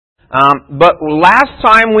But last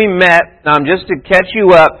time we met, just to catch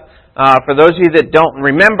you up, for those of you that don't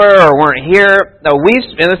remember or weren't here,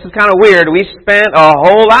 and this is kind of weird, we spent a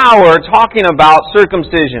whole hour talking about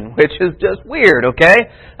circumcision, which is just weird, okay?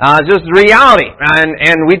 Just reality.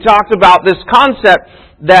 And we talked about this concept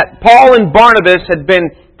that Paul and Barnabas had been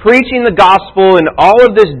preaching the gospel in all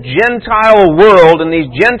of this Gentile world, and these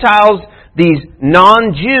Gentiles, these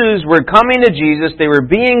non-Jews, were coming to Jesus, they were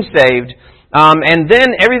being saved, and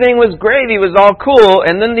then everything was great, it was all cool,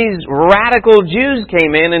 and then these radical Jews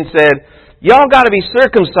came in and said, y'all got to be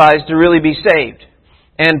circumcised to really be saved.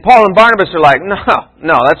 And Paul and Barnabas are like,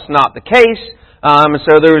 no, that's not the case.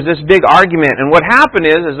 So there was this big argument, and what happened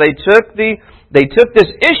is they took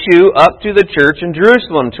this issue up to the church in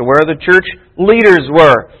Jerusalem, to where the church leaders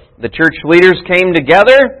were. The church leaders came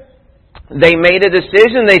together, they made a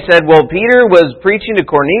decision, they said, well, Peter was preaching to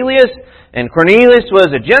Cornelius, and Cornelius was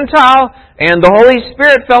a Gentile, and the Holy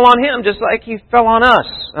Spirit fell on him just like He fell on us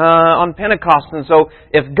on Pentecost. And so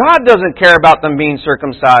if God doesn't care about them being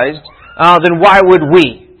circumcised, then why would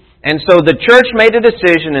we? And so the church made a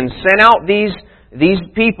decision and sent out these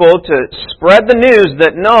people to spread the news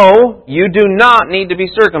that no, you do not need to be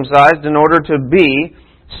circumcised in order to be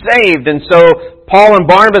saved. And so Paul and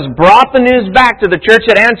Barnabas brought the news back to the church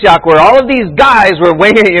at Antioch, where all of these guys were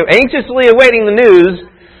anxiously awaiting the news.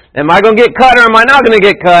 Am I going to get cut or am I not going to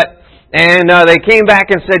get cut? And they came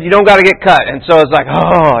back and said, you don't got to get cut. And so it's like,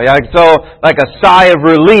 like a sigh of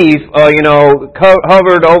relief,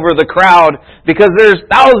 hovered over the crowd, because there's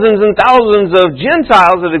thousands and thousands of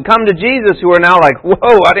Gentiles that had come to Jesus who are now like,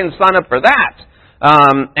 whoa, I didn't sign up for that.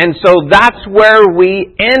 And so that's where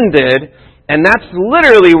we ended, and that's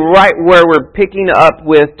literally right where we're picking up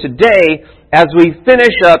with today as we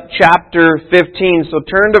finish up chapter 15. So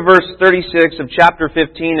turn to verse 36 of chapter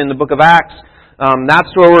 15 in the book of Acts.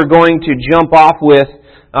 That's where we're going to jump off with.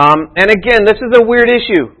 And again, this is a weird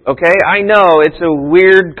issue, okay? I know it's a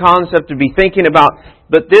weird concept to be thinking about,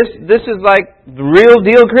 but this is like the real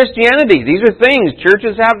deal Christianity. These are things.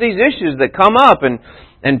 Churches have these issues that come up, and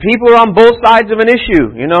people are on both sides of an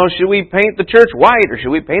issue. Should we paint the church white or should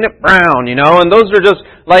we paint it brown? And those are just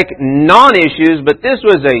like non-issues, but this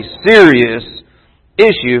was a serious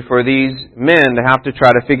issue for these men to have to try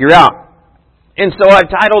to figure out. And so I've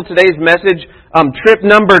titled today's message, Trip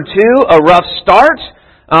Number 2, A Rough Start,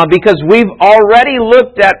 because we've already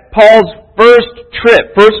looked at Paul's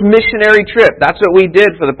first missionary trip. That's what we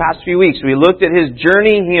did for the past few weeks. We looked at his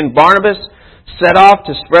journey. He and Barnabas set off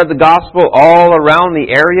to spread the gospel all around the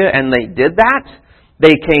area, and they did that.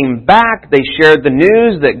 They came back, they shared the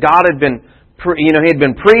news that God had been, He had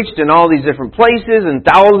been preached in all these different places, and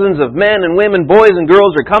thousands of men and women, boys and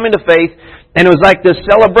girls are coming to faith, and it was like this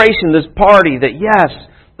celebration, this party, that yes,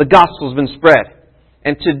 the gospel's been spread.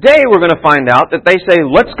 And today we're going to find out that they say,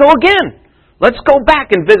 let's go again. Let's go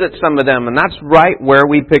back and visit some of them, and that's right where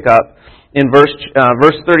we pick up in verse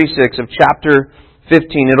 36 of chapter 15.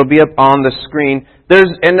 It'll be up on the screen.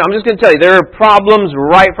 And I'm just going to tell you, there are problems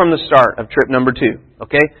right from the start of trip number 2.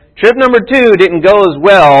 Okay? Trip number 2 didn't go as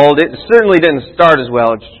well. It certainly didn't start as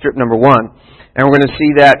well as trip number 1. And we're going to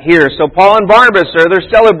see that here. So Paul and Barnabas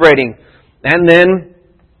they're celebrating. And then,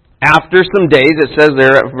 after some days, it says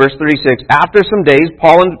there at verse 36, after some days,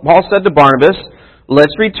 Paul said to Barnabas,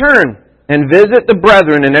 let's return and visit the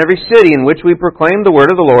brethren in every city in which we proclaim the word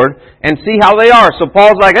of the Lord and see how they are. So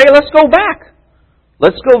Paul's like, hey, let's go back.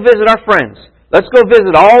 Let's go visit our friends. Let's go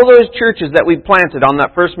visit all those churches that we planted on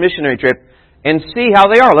that first missionary trip and see how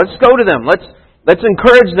they are. Let's go to them. Let's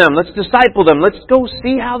encourage them. Let's disciple them. Let's go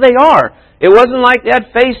see how they are. It wasn't like they had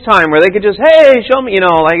FaceTime where they could just, hey, show me,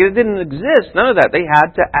 like it didn't exist. None of that. They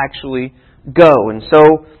had to actually go. And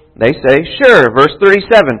so they say, sure. Verse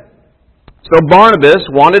 37. So Barnabas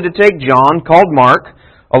wanted to take John, called Mark,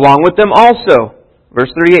 along with them also. Verse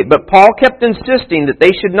 38, but Paul kept insisting that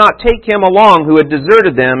they should not take him along who had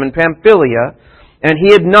deserted them in Pamphylia, and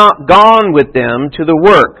he had not gone with them to the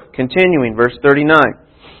work. Continuing, verse 39.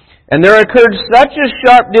 And there occurred such a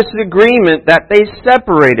sharp disagreement that they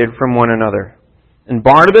separated from one another. And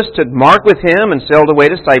Barnabas took Mark with him and sailed away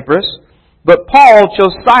to Cyprus, but Paul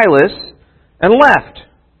chose Silas and left,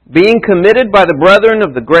 being committed by the brethren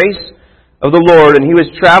of the grace of the Lord. And he was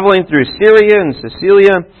traveling through Syria and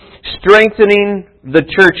Cilicia, strengthening the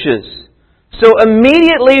churches. So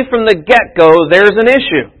immediately from the get-go, there's an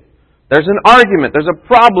issue. There's an argument. There's a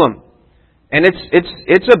problem. And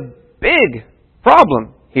it's a big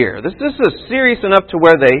problem here. This is serious enough to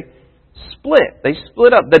where they split. They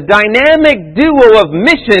split up. The dynamic duo of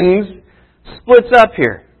missions splits up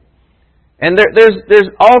here. And there's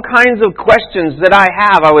all kinds of questions that I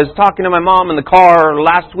have. I was talking to my mom in the car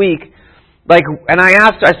last week. Like, and I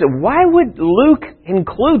said, why would Luke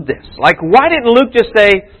include this? Like, why didn't Luke just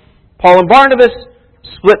say, Paul and Barnabas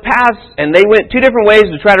split paths and they went 2 different ways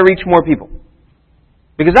to try to reach more people?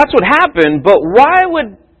 Because that's what happened, but why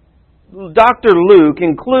would Dr. Luke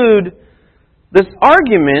include this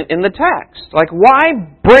argument in the text? Like, why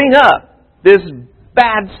bring up this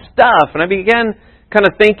bad stuff? And I began kind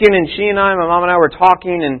of thinking, and she and I, my mom and I were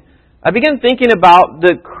talking, and I began thinking about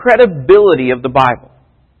the credibility of the Bible.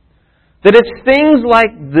 That it's things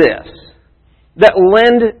like this that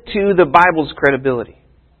lend to the Bible's credibility.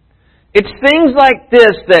 It's things like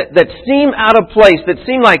this that seem out of place, that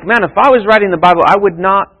seem like, man, if I was writing the Bible, I would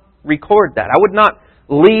not record that. I would not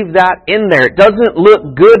leave that in there. It doesn't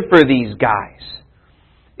look good for these guys.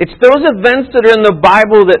 It's those events that are in the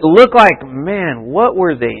Bible that look like, man, what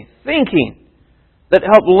were they thinking? That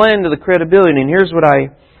help lend to the credibility. And here's what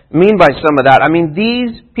I mean by some of that. I mean,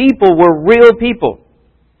 these people were real people.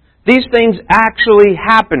 These things actually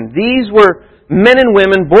happened. These were men and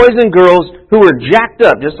women, boys and girls, who were jacked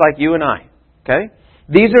up just like you and I. Okay?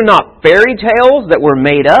 These are not fairy tales that were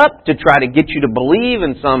made up to try to get you to believe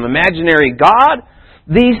in some imaginary God.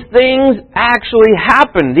 These things actually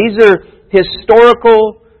happened. These are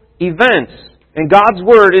historical events. And God's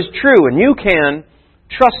Word is true. And you can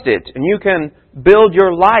trust it. And you can build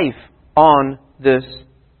your life on this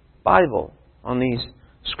Bible, on these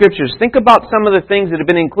Scriptures. Think about some of the things that have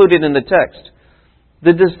been included in the text.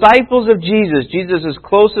 The disciples of Jesus, Jesus'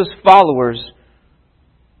 closest followers,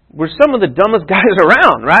 were some of the dumbest guys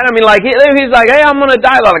around, right? I mean, like, he's like, hey, I'm going to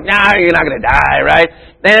die. They're like, nah, you're not going to die, right?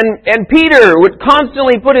 And Peter would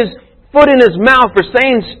constantly put his foot in his mouth for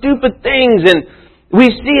saying stupid things. And we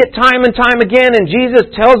see it time and time again. And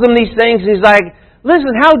Jesus tells them these things. He's like,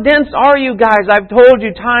 listen, how dense are you guys? I've told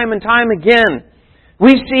you time and time again.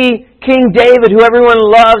 We see King David, who everyone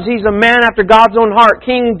loves. He's a man after God's own heart.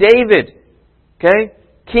 King David. Okay?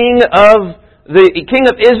 King of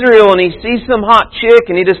Israel, and he sees some hot chick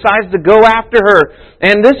and he decides to go after her.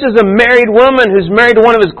 And this is a married woman who's married to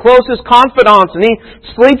one of his closest confidants, and he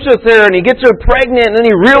sleeps with her and he gets her pregnant, and then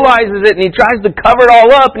he realizes it and he tries to cover it all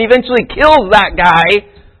up and he eventually kills that guy.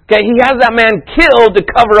 Okay? He has that man killed to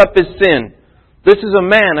cover up his sin. This is a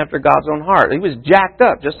man after God's own heart. He was jacked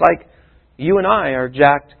up, just like you and I are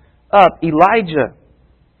jacked up. Elijah,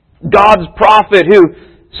 God's prophet who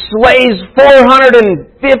slays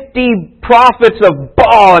 450 prophets of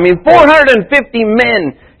Baal. I mean, 450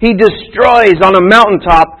 men he destroys on a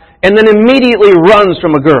mountaintop and then immediately runs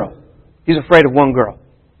from a girl. He's afraid of one girl.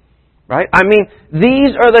 Right? I mean,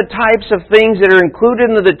 these are the types of things that are included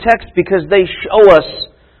in the text because they show us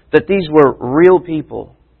that these were real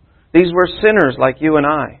people. These were sinners like you and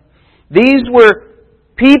I. These were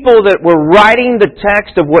people that were writing the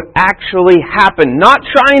text of what actually happened. Not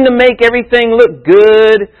trying to make everything look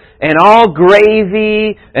good and all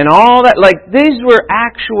gravy and all that. Like, these were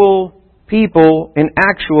actual people in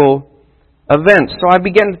actual events. So I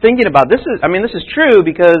began thinking about this is true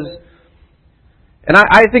because, and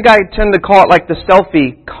I think I tend to call it like the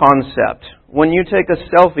selfie concept. When you take a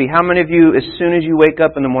selfie, how many of you, as soon as you wake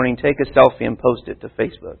up in the morning, take a selfie and post it to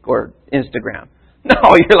Facebook or Instagram?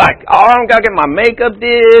 No, you're like, oh, I got to get my makeup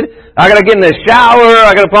did. I got to get in the shower.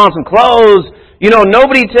 I got to put on some clothes. You know,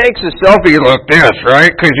 nobody takes a selfie like this,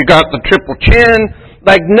 right? Because you got the triple chin.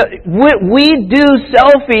 Like, we do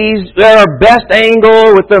selfies at our best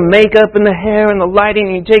angle with the makeup and the hair and the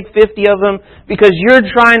lighting, and you take 50 of them because you're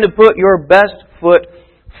trying to put your best foot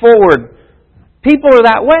forward. People are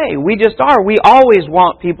that way. We just are. We always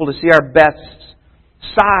want people to see our best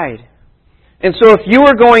side. And so if you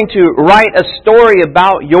were going to write a story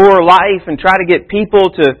about your life and try to get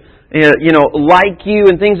people to, like you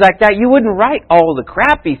and things like that, you wouldn't write all the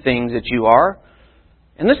crappy things that you are.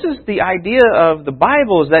 And this is the idea of the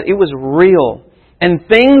Bible, is that it was real. And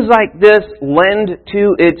things like this lend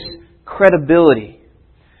to its credibility.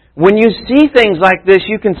 When you see things like this,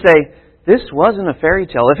 you can say, this wasn't a fairy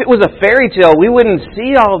tale. If it was a fairy tale, we wouldn't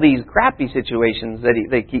see all these crappy situations that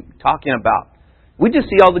they keep talking about. We'd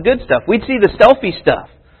just see all the good stuff. We'd see the selfie stuff.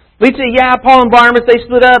 We'd say, yeah, Paul and Barnabas, they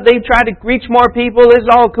split up. They tried to reach more people. It's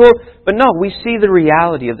all cool. But no, we see the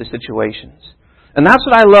reality of the situations. And that's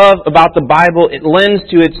what I love about the Bible. It lends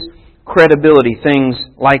to its credibility, things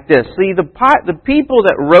like this. See, the people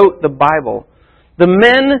that wrote the Bible, the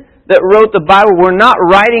men that wrote the Bible were not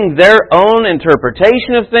writing their own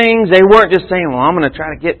interpretation of things. They weren't just saying, well, I'm going to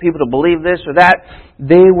try to get people to believe this or that.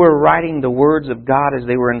 They were writing the words of God as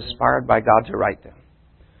they were inspired by God to write them.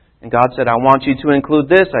 And God said, I want you to include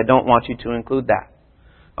this. I don't want you to include that.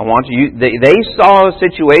 I want you. They saw a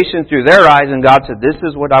situation through their eyes, and God said, this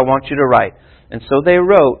is what I want you to write. And so they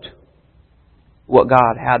wrote what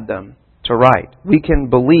God had them to to write. We can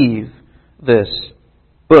believe this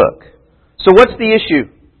book. So what's the issue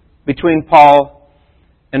between Paul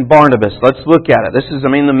and Barnabas? Let's look at it. This is, the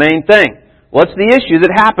main thing. What's the issue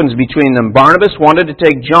that happens between them? Barnabas wanted to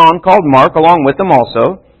take John, called Mark, along with them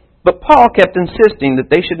also, but Paul kept insisting that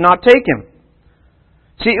they should not take him.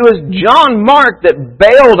 See, it was John Mark that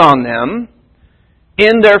bailed on them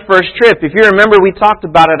in their first trip. If you remember, we talked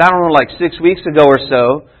about it, like 6 weeks ago or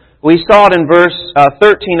so. We saw it in verse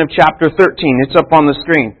 13 of chapter 13. It's up on the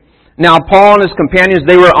screen. Now, Paul and his companions,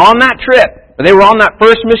 they were on that trip. They were on that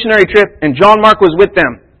first missionary trip, and John Mark was with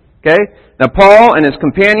them. Okay? Now, Paul and his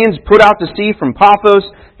companions put out to sea from Paphos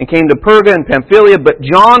and came to Perga and Pamphylia, but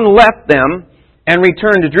John left them and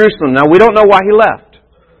returned to Jerusalem. Now, we don't know why he left.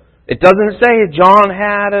 It doesn't say John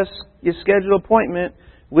had a scheduled appointment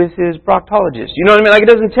with his proctologist. You know what I mean? Like, it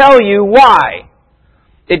doesn't tell you why.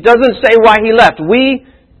 It doesn't say why he left.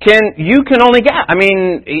 You can only guess.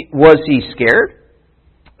 Was he scared?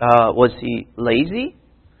 Was he lazy?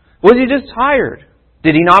 Was he just tired?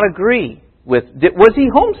 Did he not agree was he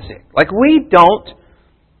homesick? Like, we don't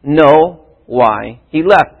know why he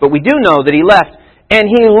left. But we do know that he left. And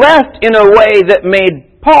he left in a way that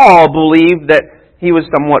made Paul believe that he was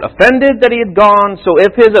somewhat offended that he had gone. So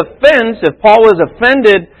if Paul was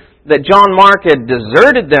offended that John Mark had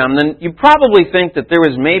deserted them, then you probably think that there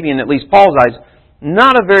was maybe, in at least Paul's eyes,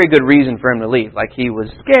 not a very good reason for him to leave. Like he was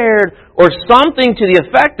scared or something to the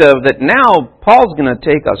effect of that now Paul's going to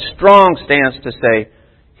take a strong stance to say,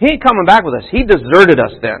 he ain't coming back with us. He deserted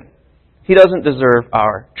us then. He doesn't deserve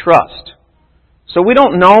our trust. So we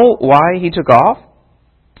don't know why he took off.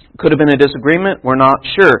 Could have been a disagreement. We're not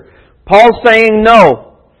sure. Paul's saying,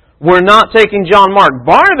 no, we're not taking John Mark.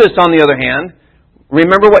 Barnabas, on the other hand,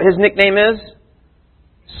 remember what his nickname is?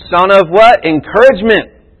 Son of what? Encouragement.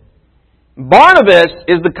 Barnabas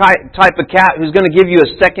is the type of cat who's going to give you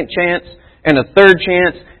a second chance and a third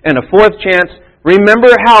chance and a fourth chance. Remember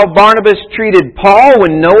how Barnabas treated Paul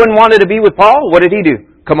when no one wanted to be with Paul? What did he do?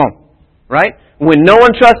 Come on. Right? When no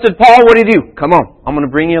one trusted Paul, what did he do? Come on. I'm going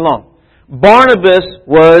to bring you along. Barnabas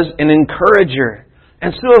was an encourager.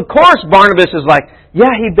 And so, of course, Barnabas is like, yeah,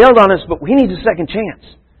 he bailed on us, but we need a second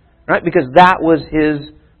chance. Right? Because that was his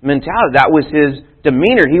mentality. That was his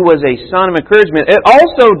demeanor. He was a son of encouragement. It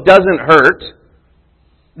also doesn't hurt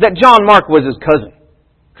that John Mark was his cousin.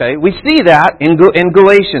 Okay? We see that in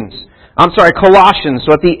Colossians.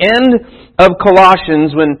 So at the end of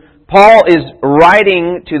Colossians, when Paul is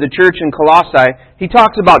writing to the church in Colossae, he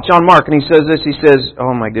talks about John Mark, and he says this. He says,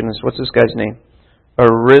 oh my goodness, what's this guy's name?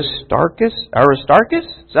 Aristarchus?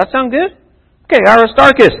 Does that sound good? Okay,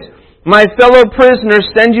 Aristarchus. My fellow prisoners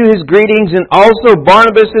send you his greetings, and also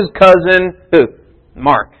Barnabas' cousin, who?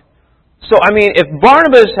 Mark. So, if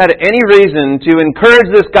Barnabas had any reason to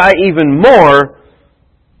encourage this guy even more,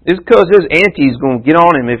 it's because his auntie's going to get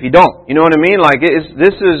on him if you don't. You know what I mean? Like,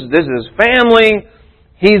 this is family.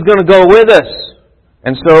 He's going to go with us.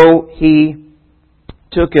 And so he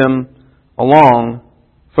took him along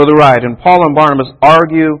for the ride. And Paul and Barnabas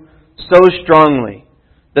argue so strongly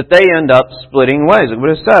that they end up splitting ways. Look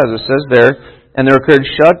what it says. It says there, and there occurred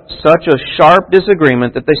such a sharp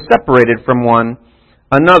disagreement that they separated from one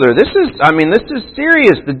another. This is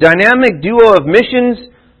serious. The dynamic duo of missions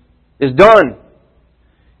is done.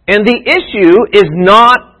 And the issue is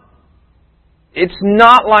it's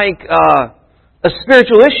not like a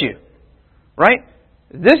spiritual issue, right?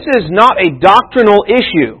 This is not a doctrinal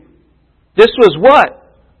issue. This was what?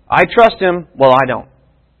 I trust him, well, I don't.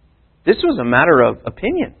 This was a matter of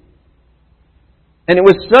opinion. And it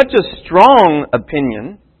was such a strong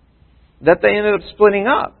opinion that they ended up splitting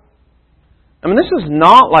up. This is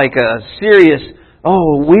not like a serious,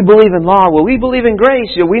 we believe in law, well, we believe in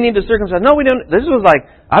grace, we need to circumcise. No, we don't. This was like,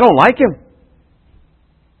 I don't like him.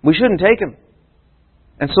 We shouldn't take him.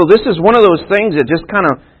 And so this is one of those things that just kind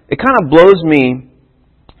of blows me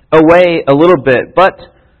away a little bit. But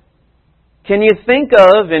can you think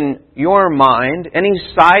of, in your mind, any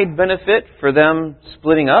side benefit for them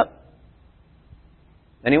splitting up?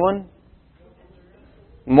 Anyone?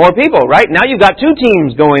 More people, right? Now you've got two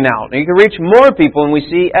teams going out. And you can reach more people, and we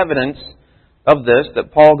see evidence of this,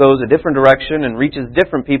 that Paul goes a different direction and reaches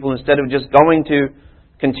different people instead of just going to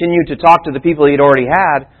continue to talk to the people he'd already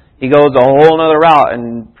had. He goes a whole other route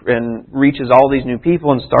and reaches all these new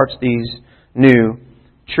people and starts these new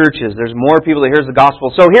churches. There's more people that hears the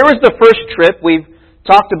gospel. So here was the first trip. We've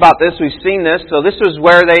talked about this. We've seen this. So this was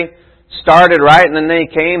where they started, right? And then they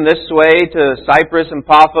came this way to Cyprus and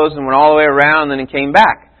Paphos and went all the way around and then it came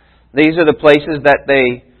back. These are the places that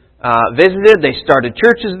they visited. They started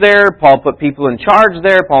churches there. Paul put people in charge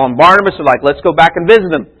there. Paul and Barnabas are like, let's go back and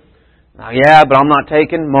visit them. Yeah, but I'm not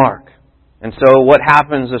taking Mark. And so what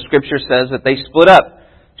happens, the Scripture says that they split up.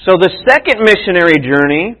 So the second missionary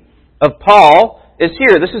journey of Paul is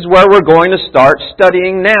here. This is where we're going to start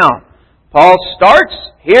studying now. Paul starts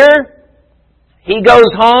here. He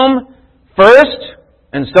goes home first,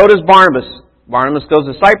 and so does Barnabas. Barnabas goes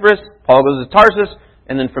to Cyprus, Paul goes to Tarsus,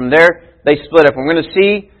 and then from there they split up. We're going to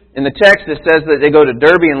see in the text it says that they go to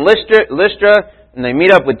Derbe and Lystra, and they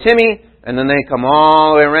meet up with Timmy, and then they come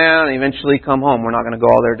all the way around and eventually come home. We're not going to go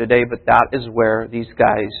all there today, but that is where these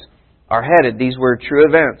guys are headed. These were true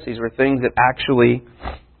events. These were things that actually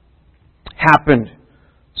happened.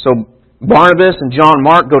 So Barnabas and John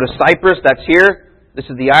Mark go to Cyprus. That's here. This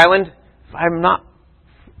is the island. I'm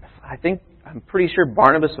pretty sure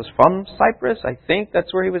Barnabas was from Cyprus. I think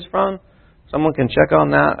that's where he was from. Someone can check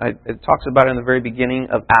on that. It talks about it in the very beginning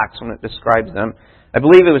of Acts when it describes them. I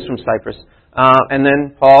believe it was from Cyprus. And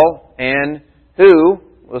then Paul and who,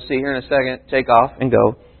 we'll see here in a second, take off and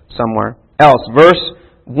go somewhere else. Verse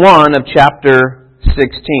 1 of chapter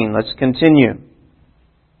 16. Let's continue.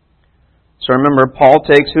 So remember, Paul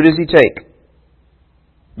takes, who does he take?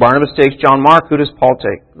 Barnabas takes John Mark. Who does Paul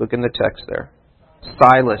take? Look in the text there.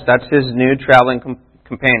 Silas. That's his new traveling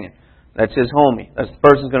companion. That's his homie. That's the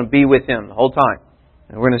person who's going to be with him the whole time.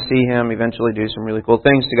 And we're going to see him eventually do some really cool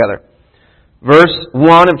things together. Verse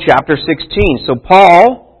 1 of chapter 16. So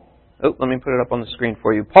Paul, let me put it up on the screen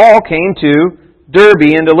for you. Paul came to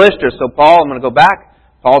Derbe and to Lystra. So Paul, I'm going to go back.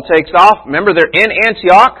 Paul takes off. Remember, they're in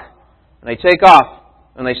Antioch. And they take off.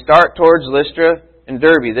 And they start towards Lystra and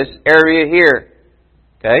Derbe. This area here.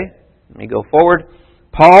 Okay? Let me go forward.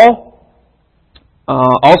 Paul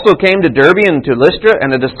also came to Derbe and to Lystra.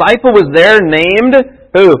 And a disciple was there named,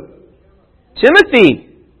 who? Timothy.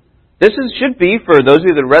 This should be, for those of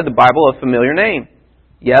you that read the Bible, a familiar name.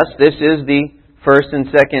 Yes, this is the 1st and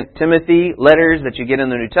 2nd Timothy letters that you get in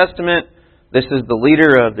the New Testament. This is the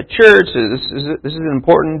leader of the church. This is an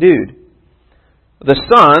important dude. The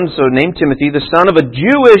son, so named Timothy, the son of a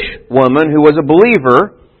Jewish woman who was a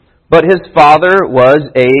believer, but his father was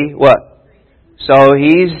a what? So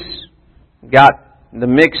he's got the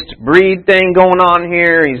mixed breed thing going on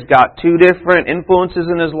here. He's got two different influences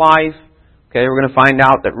in his life. Okay, we're going to find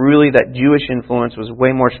out that really that Jewish influence was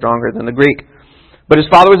way more stronger than the Greek. But his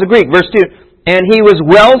father was a Greek. Verse 2, and he was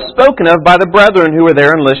well spoken of by the brethren who were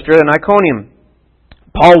there in Lystra and Iconium.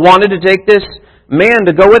 Paul wanted to take this man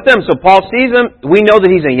to go with them. So Paul sees him. We know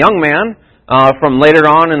that he's a young man. From later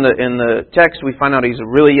on in the text, we find out he's a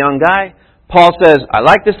really young guy. Paul says, I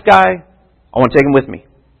like this guy. I want to take him with me.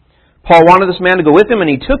 Paul wanted this man to go with him,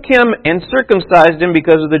 and he took him and circumcised him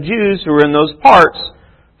because of the Jews who were in those parts,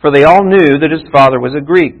 for they all knew that his father was a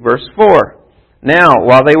Greek. Verse 4. Now,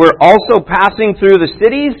 while they were also passing through the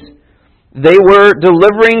cities, they were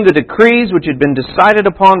delivering the decrees which had been decided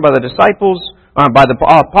upon by the disciples, by the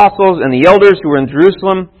apostles and the elders who were in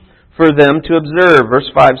Jerusalem for them to observe. Verse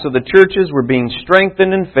 5. So the churches were being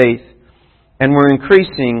strengthened in faith and were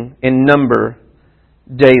increasing in number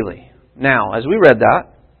daily. Now, as we read that,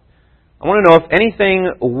 I want to know if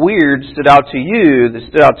anything weird stood out to you that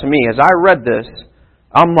stood out to me. As I read this,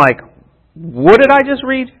 I'm like, what did I just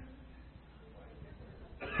read?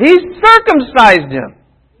 He circumcised him.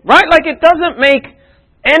 Right? Like it doesn't make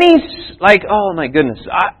any, like, oh my goodness.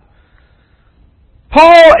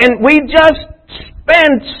 Paul, and we just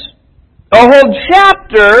spent a whole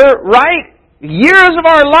chapter, right? Years of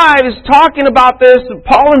our lives talking about this.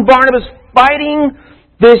 Paul and Barnabas fighting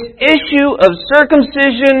this issue of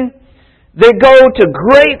circumcision. They go to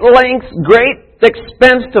great lengths, great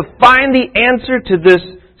expense to find the answer to this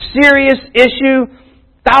serious issue.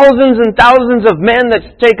 Thousands and thousands of men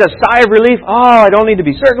that take a sigh of relief. Oh, I don't need to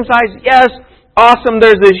be circumcised. Yes, awesome.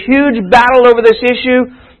 There's this huge battle over this issue.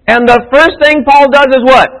 And the first thing Paul does is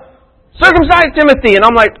what? Circumcise Timothy. And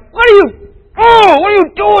I'm like, what are you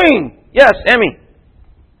doing? Yes, Emmy.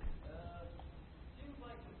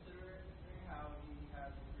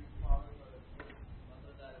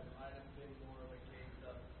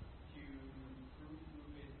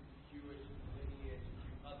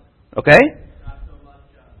 Okay. Not so much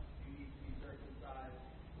you need to be circumcised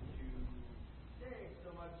to change,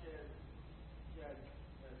 so much as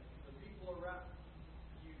the people around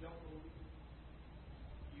you don't believe.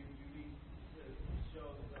 You need to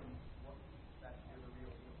show them that you're the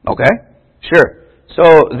real deal. Okay, sure.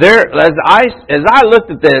 So there, as I looked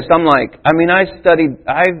at this, I'm like,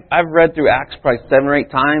 I've read through Acts probably 7 or 8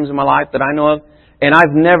 times in my life that I know of, and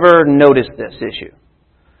I've never noticed this issue.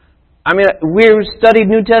 I mean, we studied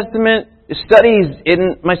New Testament studies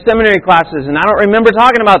in my seminary classes, and I don't remember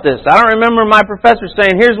talking about this. I don't remember my professor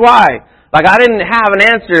saying, here's why. Like, I didn't have an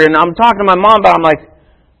answer, and I'm talking to my mom about it. I'm like,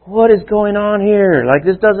 what is going on here? Like,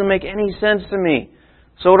 this doesn't make any sense to me.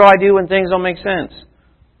 So what do I do when things don't make sense?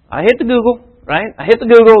 I hit the Google, right? I hit the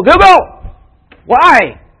Google. Google!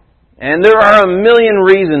 Why? And there are a million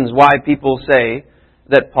reasons why people say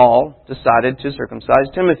that Paul decided to circumcise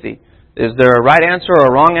Timothy. Is there a right answer or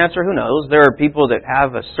a wrong answer? Who knows? There are people that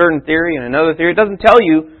have a certain theory and another theory. It doesn't tell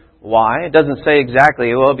you why. It doesn't say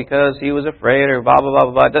exactly, well, because he was afraid or blah, blah,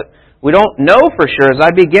 blah, blah, blah. We don't know for sure. As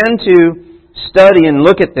I began to study and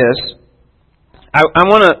look at this, I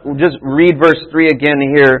want to just read verse 3 again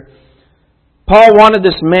here. Paul wanted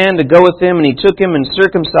this man to go with him, and he took him and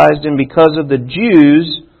circumcised him because of the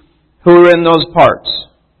Jews who were in those parts.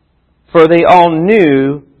 For they all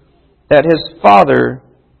knew that his father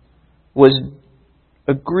was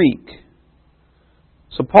a Greek.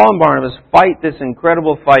 So Paul and Barnabas fight this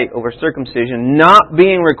incredible fight over circumcision not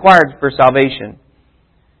being required for salvation.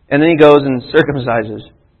 And then he goes and circumcises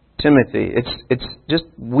Timothy. It's just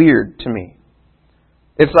weird to me.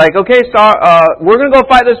 It's like, okay, we're going to go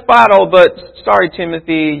fight this battle, but sorry,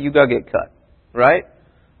 Timothy, you got to get cut. Right?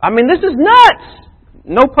 I mean, this is nuts!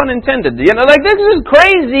 No pun intended. You know, like, this is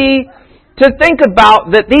crazy to think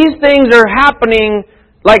about that these things are happening,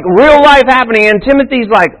 like real life happening, and Timothy's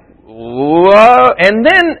like, whoa. And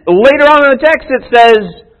then later on in the text it says,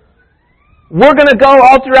 we're going to go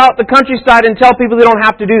all throughout the countryside and tell people they don't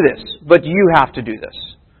have to do this, but you have to do this.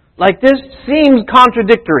 Like, this seems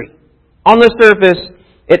contradictory. On the surface,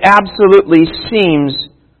 it absolutely seems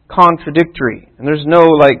contradictory. And there's no,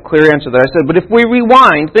 like, clear answer that I said. But if we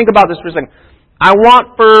rewind, think about this for a second. I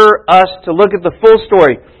want for us to look at the full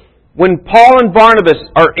story. When Paul and Barnabas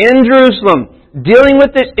are in Jerusalem dealing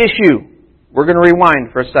with this issue, we're going to rewind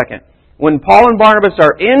for a second. When Paul and Barnabas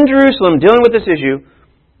are in Jerusalem dealing with this issue,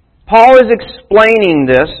 Paul is explaining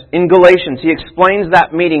this in Galatians. He explains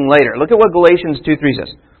that meeting later. Look at what Galatians 2:3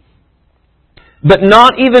 says. But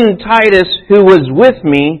not even Titus, who was with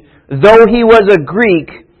me, though he was a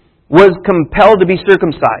Greek, was compelled to be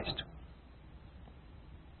circumcised.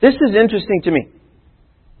 This is interesting to me.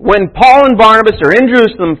 When Paul and Barnabas are in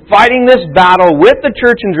Jerusalem fighting this battle with the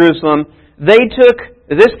church in Jerusalem, they took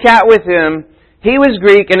this cat with him. He was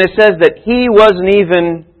Greek, and it says that he wasn't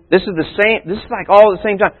even, this is like all at the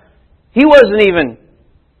same time. He wasn't even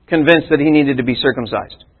convinced that he needed to be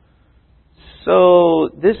circumcised. So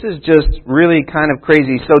this is just really kind of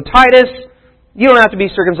crazy. So Titus, you don't have to be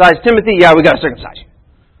circumcised. Timothy, yeah, we got to circumcise you.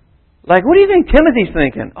 Like, what do you think Timothy's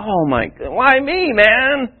thinking? Oh my God, why me,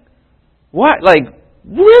 man? What? Like,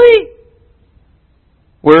 really?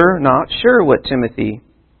 We're not sure what Timothy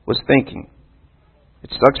was thinking.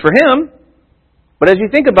 It sucks for him. But as you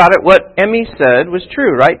think about it, what Emmy said was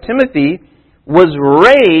true, right? Timothy was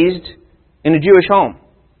raised in a Jewish home.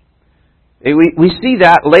 We see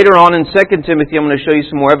that later on in 2 Timothy. I'm going to show you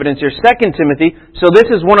some more evidence here. 2 Timothy. So this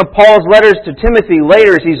is one of Paul's letters to Timothy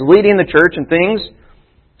later as he's leading the church and things.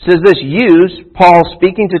 It says this, Paul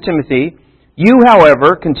speaking to Timothy, you,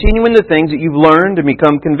 however, continue in the things that you've learned and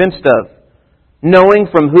become convinced of, knowing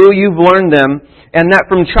from who you've learned them, and that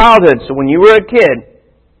from childhood, so when you were a kid,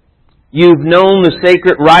 you've known the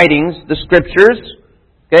sacred writings, the Scriptures.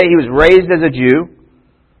 Okay, he was raised as a Jew,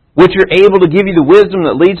 which are able to give you the wisdom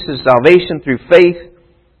that leads to salvation through faith,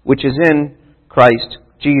 which is in Christ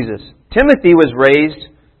Jesus. Timothy was raised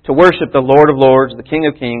to worship the Lord of Lords, the King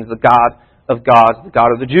of Kings, the God of gods, the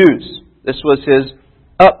God of the Jews. This was his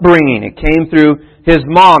upbringing. It came through his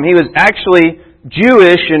mom. He was actually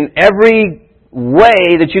Jewish in every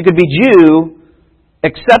way that you could be Jew,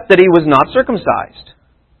 except that he was not circumcised.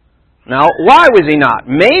 Now, why was he not?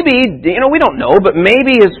 Maybe, we don't know, but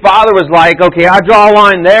maybe his father was like, okay, I draw a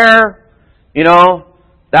line there.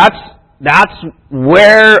 That's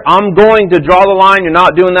where I'm going to draw the line. You're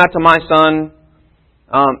not doing that to my son.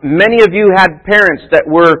 Many of you had parents that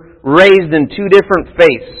were raised in two different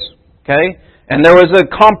faiths. Okay? And there was a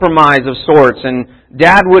compromise of sorts. And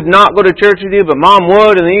Dad would not go to church with you, but Mom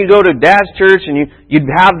would. And then you'd go to Dad's church and you'd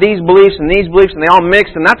have these beliefs and these beliefs, and they all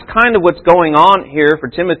mixed. And that's kind of what's going on here for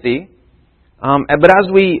Timothy. But as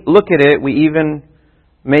we look at it, we even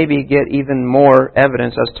maybe get even more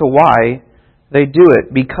evidence as to why they do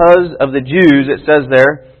it. Because of the Jews, it says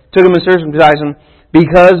there, took them and circumcised them,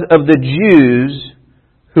 because of the Jews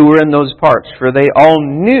who were in those parts. For they all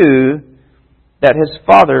knew that his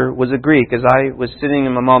father was a Greek. As I was sitting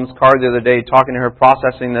in my mom's car the other day talking to her,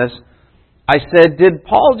 processing this, I said, did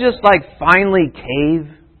Paul just finally cave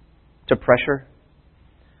to pressure?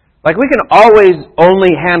 Like, we can always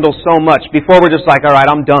only handle so much before we're just like, all right,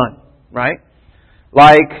 I'm done. Right?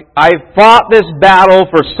 Like, I fought this battle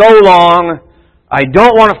for so long, I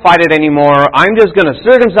don't want to fight it anymore. I'm just going to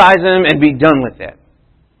circumcise him and be done with it.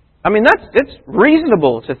 I mean, it's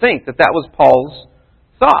reasonable to think that that was Paul's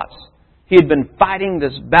thoughts. He had been fighting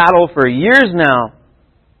this battle for years now.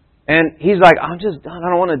 And he's like, I'm just done. I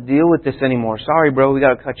don't want to deal with this anymore. Sorry, bro, we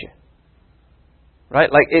got to cut you. Right?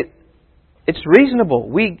 Like, it's reasonable.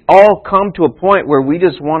 We all come to a point where we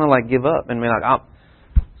just want to like give up and be like, I'm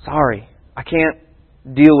sorry, I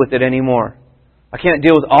can't deal with it anymore. I can't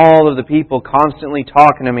deal with all of the people constantly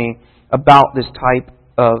talking to me about this type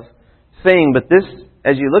of thing. But this,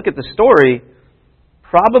 as you look at the story,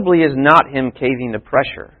 probably is not him caving to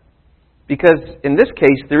pressure. Because in this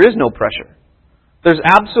case, there is no pressure. There's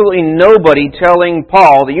absolutely nobody telling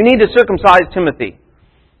Paul that you need to circumcise Timothy.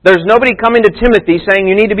 There's nobody coming to Timothy saying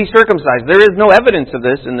you need to be circumcised. There is no evidence of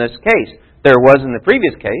this in this case. There was in the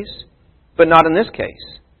previous case, but not in this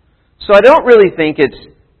case. So I don't really think it's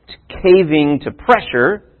caving to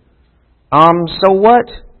pressure. So what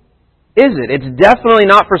is it? It's definitely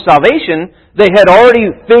not for salvation. They had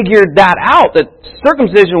already figured that out, that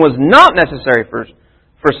circumcision was not necessary for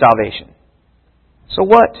salvation. So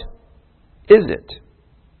what is it?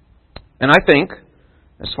 And I think,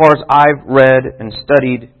 as far as I've read and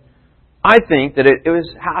studied, I think that it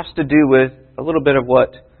has to do with a little bit of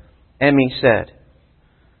what Emmy said.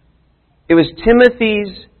 It was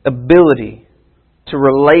Timothy's ability to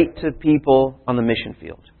relate to people on the mission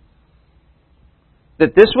field.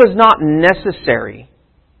 That this was not necessary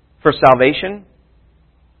for salvation,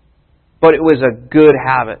 but it was a good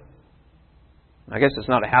habit. I guess it's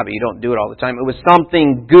not a habit. You don't do it all the time. It was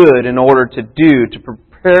something good in order to do to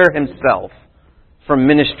prepare himself for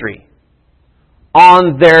ministry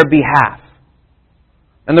on their behalf.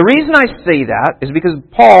 And the reason I say that is because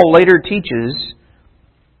Paul later teaches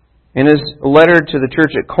in his letter to the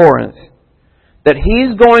church at Corinth that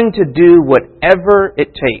he's going to do whatever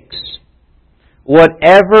it takes.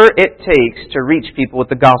 Whatever it takes to reach people with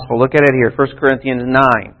the gospel. Look at it here, 1 Corinthians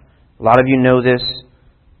 9. A lot of you know this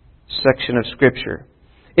section of Scripture.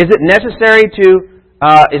 Is it necessary to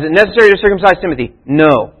circumcise Timothy?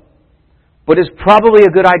 No. But it's probably a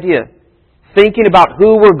good idea. Thinking about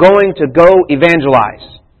who we're going to go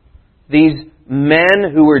evangelize. These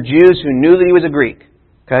men who were Jews who knew that he was a Greek.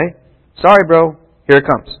 Okay? Sorry, bro. Here it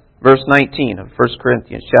comes. Verse 19 of 1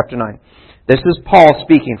 Corinthians chapter 9. This is Paul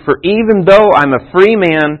speaking. For even though I'm a free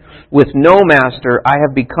man with no master, I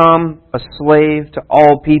have become a slave to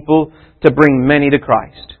all people to bring many to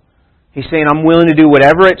Christ. He's saying, I'm willing to do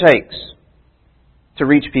whatever it takes to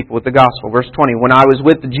reach people with the gospel. Verse 20, when I was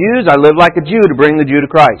with the Jews, I lived like a Jew to bring the Jew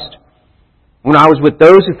to Christ. When I was with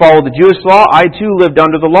those who followed the Jewish law, I too lived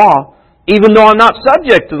under the law, even though I'm not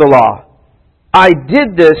subject to the law. I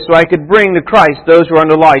did this so I could bring to Christ those who are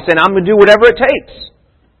under the law. He's saying, I'm going to do whatever it takes.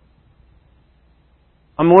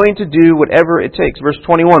 I'm willing to do whatever it takes. Verse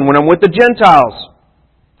 21, when I'm with the Gentiles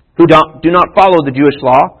who do not follow the Jewish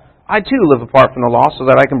law, I too live apart from the law so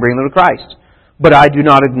that I can bring them to Christ. But I do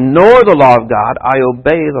not ignore the law of God. I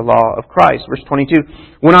obey the law of Christ. Verse 22,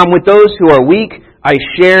 when I'm with those who are weak, I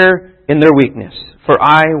share in their weakness. For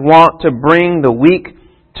I want to bring the weak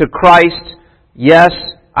to Christ. Yes,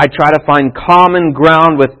 I try to find common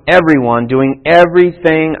ground with everyone, doing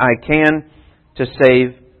everything I can to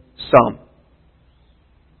save some.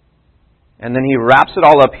 And then he wraps it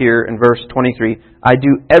all up here in verse 23. I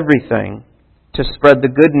do everything to spread the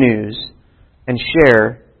good news and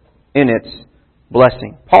share in its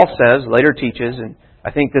blessing. Paul says, later teaches, and I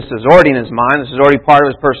think this is already in his mind, this is already part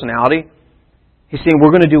of his personality. He's saying we're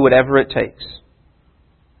going to do whatever it takes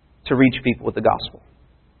to reach people with the gospel.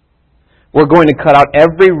 We're going to cut out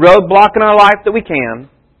every roadblock in our life that we can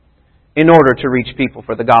in order to reach people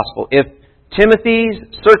for the gospel. If Timothy's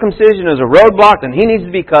circumcision is a roadblock, then he needs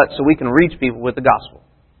to be cut so we can reach people with the gospel.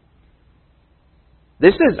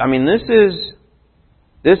 This is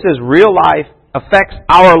real life, affects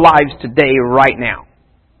our lives today, right now.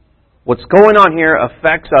 What's going on here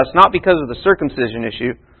affects us not because of the circumcision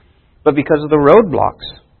issue, but because of the roadblocks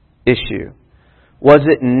issue. Was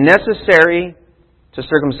it necessary to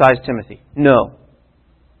circumcise Timothy? No.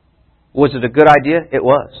 Was it a good idea? It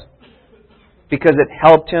was. Because it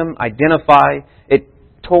helped him identify, it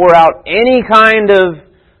tore out any kind of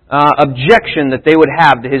objection that they would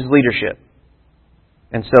have to his leadership.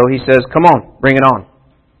 And so he says, come on, bring it on.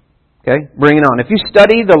 Okay, bring it on. If you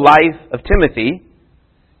study the life of Timothy,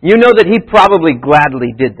 you know that he probably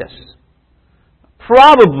gladly did this.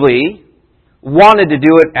 Probably wanted to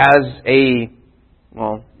do it as he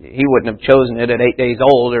wouldn't have chosen it at 8 days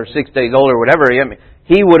old or 6 days old or whatever. I mean,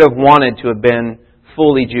 he would have wanted to have been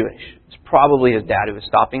fully Jewish. It's probably his dad who was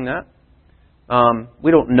stopping that. We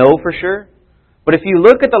don't know for sure. But if you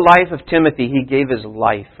look at the life of Timothy, he gave his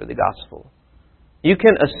life for the gospel. you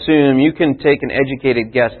can assume, you can take an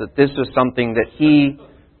educated guess that this was something that he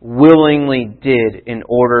willingly did in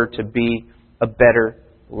order to be a better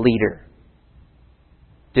leader.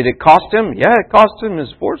 Did it cost him? Yeah, it cost him his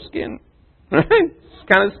foreskin.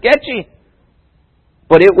 It's kind of sketchy.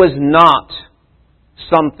 But it was not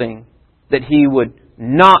something that he would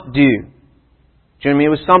not do. Do you know what I mean? It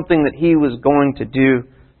was something that he was going to do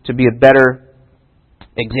to be a better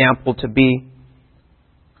example, to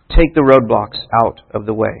take the roadblocks out of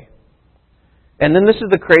the way. And then this is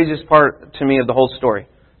the craziest part to me of the whole story.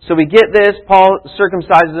 So we get this, Paul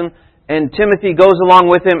circumcises him, and Timothy goes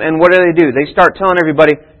along with him, and what do? They start telling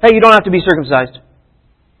everybody, hey, you don't have to be circumcised.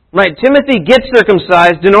 Right? Timothy gets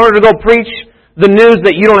circumcised in order to go preach the news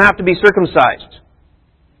that you don't have to be circumcised.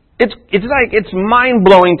 It's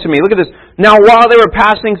mind-blowing to me. Look at this. Now, while they were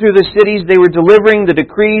passing through the cities, they were delivering the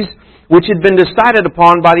decrees which had been decided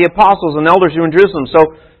upon by the apostles and elders who were in Jerusalem. So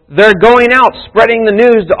they're going out, spreading the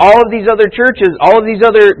news to all of these other churches, all of these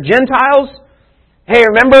other Gentiles. Hey,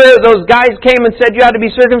 remember those guys came and said you had to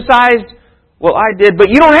be circumcised? Well, I did,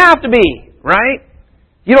 but you don't have to be, right?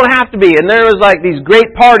 You don't have to be. And there was like these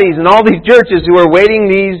great parties in all these churches who were waiting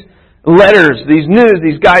these letters, these news,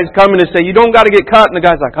 these guys coming to say, you don't got to get cut. And the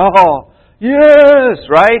guy's like, oh, yes,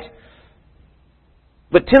 right?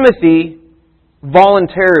 But Timothy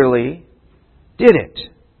voluntarily did it.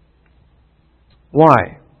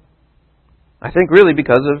 Why? I think really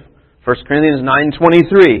because of 1 Corinthians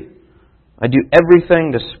 9:23. I do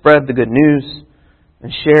everything to spread the good news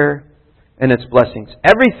and share in its blessings.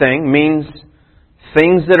 Everything means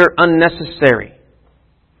things that are unnecessary.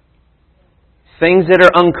 Things that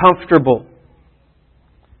are uncomfortable.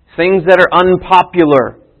 Things that are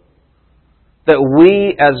unpopular. That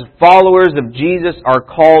we as followers of Jesus are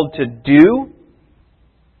called to do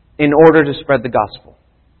in order to spread the gospel.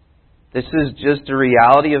 This is just a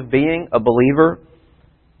reality of being a believer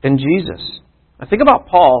in Jesus. Now think about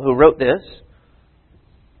Paul, who wrote this.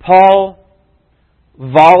 Paul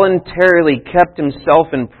voluntarily kept himself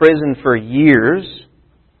in prison for years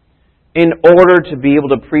in order to be able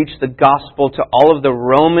to preach the gospel to all of the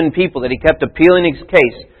Roman people that he kept appealing his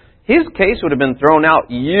case. His case would have been thrown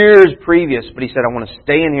out years previous, but he said, I want to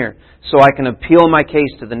stay in here so I can appeal my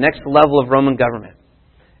case to the next level of Roman government.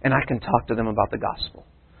 And I can talk to them about the gospel.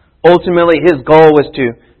 Ultimately, his goal was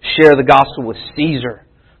to share the gospel with Caesar,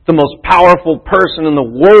 the most powerful person in the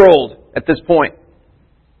world at this point.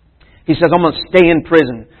 He says, I'm going to stay in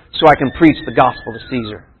prison so I can preach the gospel to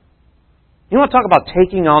Caesar. You want to talk about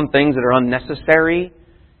taking on things that are unnecessary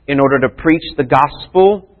in order to preach the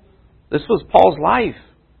gospel? This was Paul's life.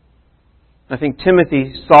 I think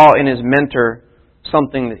Timothy saw in his mentor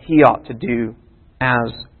something that he ought to do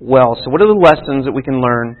as well. So what are the lessons that we can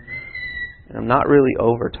learn? And I'm not really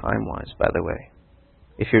over time-wise, by the way,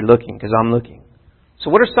 if you're looking, because I'm looking. So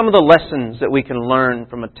what are some of the lessons that we can learn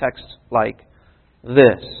from a text like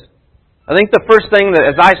this? I think the first thing that,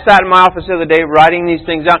 as I sat in my office the other day writing these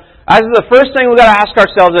things down, the first thing we've got to ask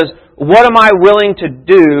ourselves is, what am I willing to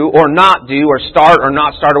do or not do or start or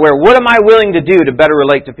not start or where? What am I willing to do to better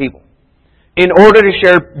relate to people in order to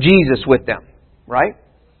share Jesus with them? Right?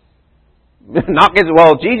 Not get,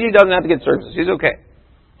 well, Gigi doesn't have to get services. She's okay.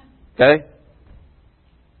 Okay?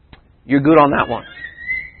 You're good on that one.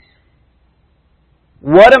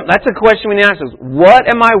 That's a question we need to ask ourselves. What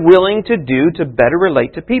am I willing to do to better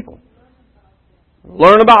relate to people?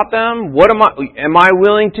 Learn about them. Am I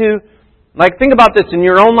willing to, think about this in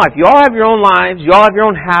your own life. You all have your own lives. You all have your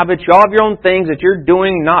own habits. You all have your own things that you're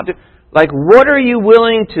doing, not doing. What are you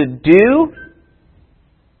willing to do?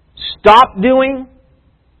 Stop doing?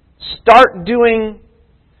 Start doing?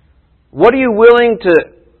 What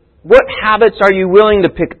habits are you willing to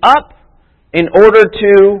pick up in order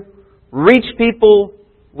to reach people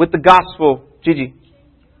with the gospel? Gigi.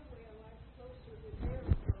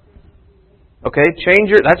 Okay,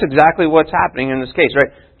 that's exactly what's happening in this case,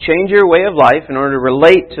 right? Change your way of life in order to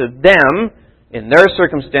relate to them in their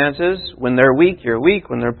circumstances. When they're weak, you're weak.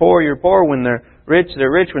 When they're poor, you're poor. When they're rich,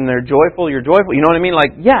 they're rich. When they're joyful, you're joyful. You know what I mean?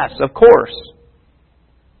 Yes, of course.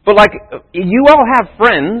 But you all have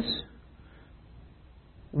friends.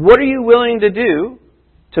 What are you willing to do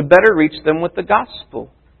to better reach them with the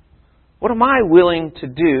gospel? What am I willing to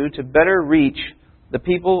do to better reach the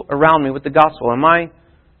people around me with the gospel? Am I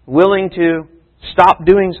willing to stop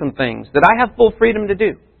doing some things that I have full freedom to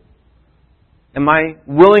do? Am I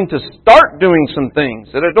willing to start doing some things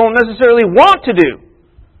that I don't necessarily want to do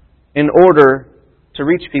in order to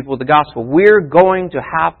reach people with the gospel? We're going to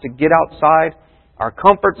have to get outside our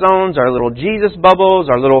comfort zones, our little Jesus bubbles,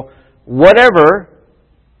 our little whatever,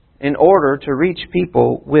 in order to reach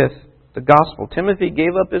people with the gospel. Timothy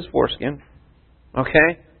gave up his foreskin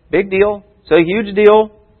Okay? Big deal. It's a huge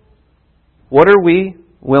deal. What are we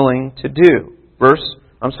willing to do?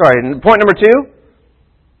 Point number 2.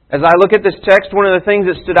 As I look at this text, one of the things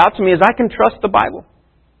that stood out to me is I can trust the Bible.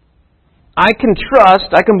 I can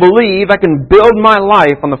trust, I can believe, I can build my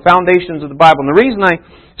life on the foundations of the Bible. And the reason I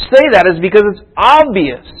say that is because it's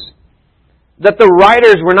obvious that the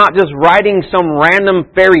writers were not just writing some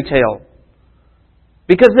random fairy tale.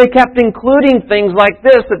 Because they kept including things like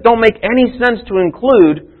this that don't make any sense to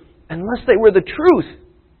include unless they were the truth.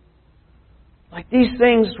 Like these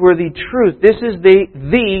things were the truth. This is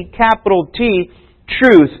the capital T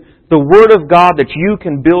truth, the Word of God that you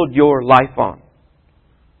can build your life on.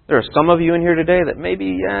 There are some of you in here today that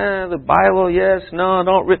maybe, the Bible, yes, no,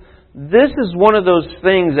 don't. This is one of those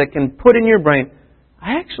things that can put in your brain,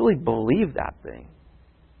 I actually believe that thing.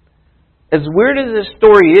 As weird as this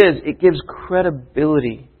story is, it gives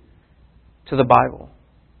credibility to the Bible.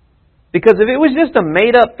 Because if it was just a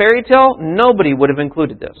made-up fairy tale, nobody would have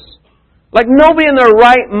included this. Like nobody in their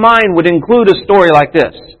right mind would include a story like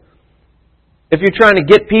this. If you're trying to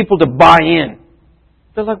get people to buy in.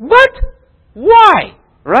 They're like, what? Why?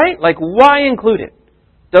 Right? Like, why include it?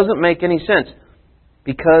 Doesn't make any sense.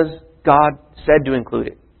 Because God said to include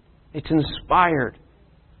it. It's inspired.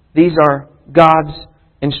 These are God's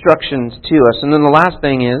instructions to us. And then the last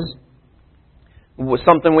thing is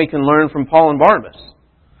something we can learn from Paul and Barnabas.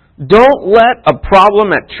 Don't let a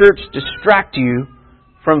problem at church distract you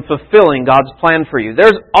from fulfilling God's plan for you.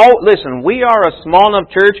 Listen, we are a small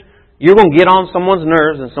enough church, you're going to get on someone's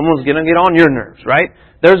nerves and someone's going to get on your nerves, right?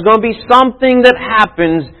 There's going to be something that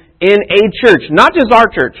happens in a church, not just our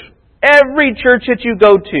church, every church that you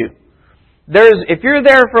go to. If you're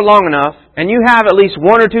there for long enough and you have at least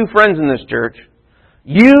 1 or 2 friends in this church,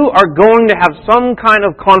 you are going to have some kind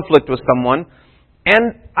of conflict with someone.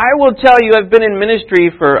 And I will tell you, I've been in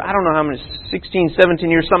ministry for, I don't know how many, 16, 17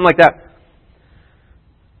 years, something like that.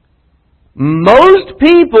 Most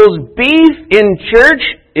people's beef in church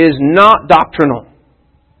is not doctrinal.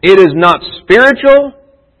 It is not spiritual.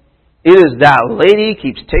 It is that lady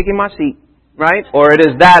keeps taking my seat, right? Or it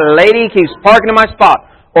is that lady keeps parking in my spot.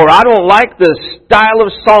 Or I don't like the style of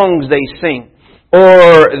songs they sing.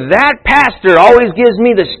 Or that pastor always gives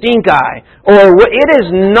me the stink eye. Or it is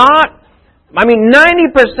not,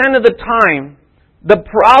 90% of the time, the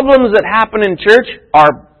problems that happen in church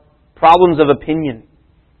are problems of opinion,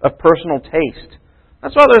 of personal taste.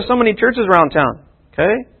 That's why there's so many churches around town,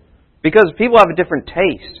 okay? Because people have a different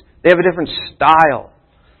taste. They have a different style.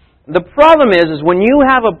 The problem is when you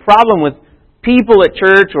have a problem with people at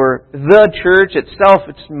church or the church itself,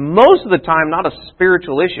 it's most of the time not a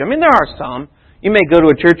spiritual issue. There are some. You may go to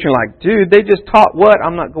a church and you're like, dude, they just taught what?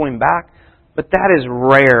 I'm not going back. But that is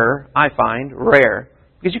rare, I find, rare.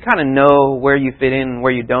 Because you kind of know where you fit in and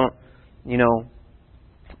where you don't,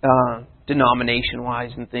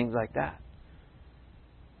 denomination-wise and things like that.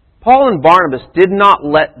 Paul and Barnabas did not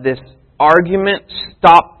let this argument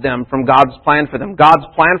stop them from God's plan for them. God's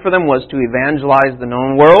plan for them was to evangelize the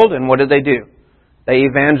known world, and what did they do? They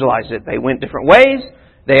evangelized it. They went different ways.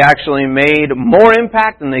 They actually made more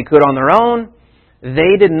impact than they could on their own.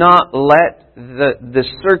 They did not let the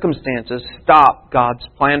circumstances stop God's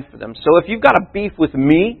plan for them. So if you've got a beef with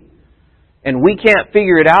me, and we can't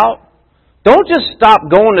figure it out, don't just stop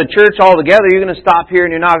going to church altogether. You're going to stop here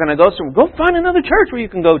and you're not going to go somewhere. Go find another church where you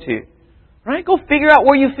can go to. Right? Go figure out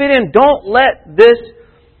where you fit in. Don't let this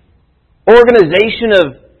organization of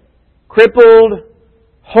crippled,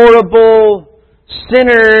 horrible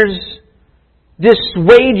sinners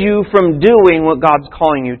dissuade you from doing what God's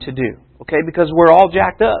calling you to do. Okay? Because we're all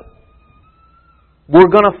jacked up. We're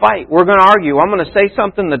going to fight. We're going to argue. I'm going to say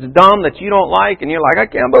something that's dumb that you don't like, and you're like, I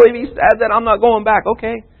can't believe he said that. I'm not going back.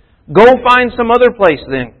 Okay. Go find some other place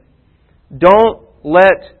then. Don't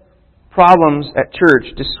let problems at church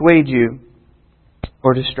dissuade you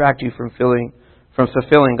or distract you from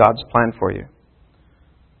fulfilling God's plan for you.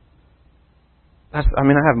 I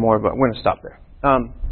have more, but we're going to stop there.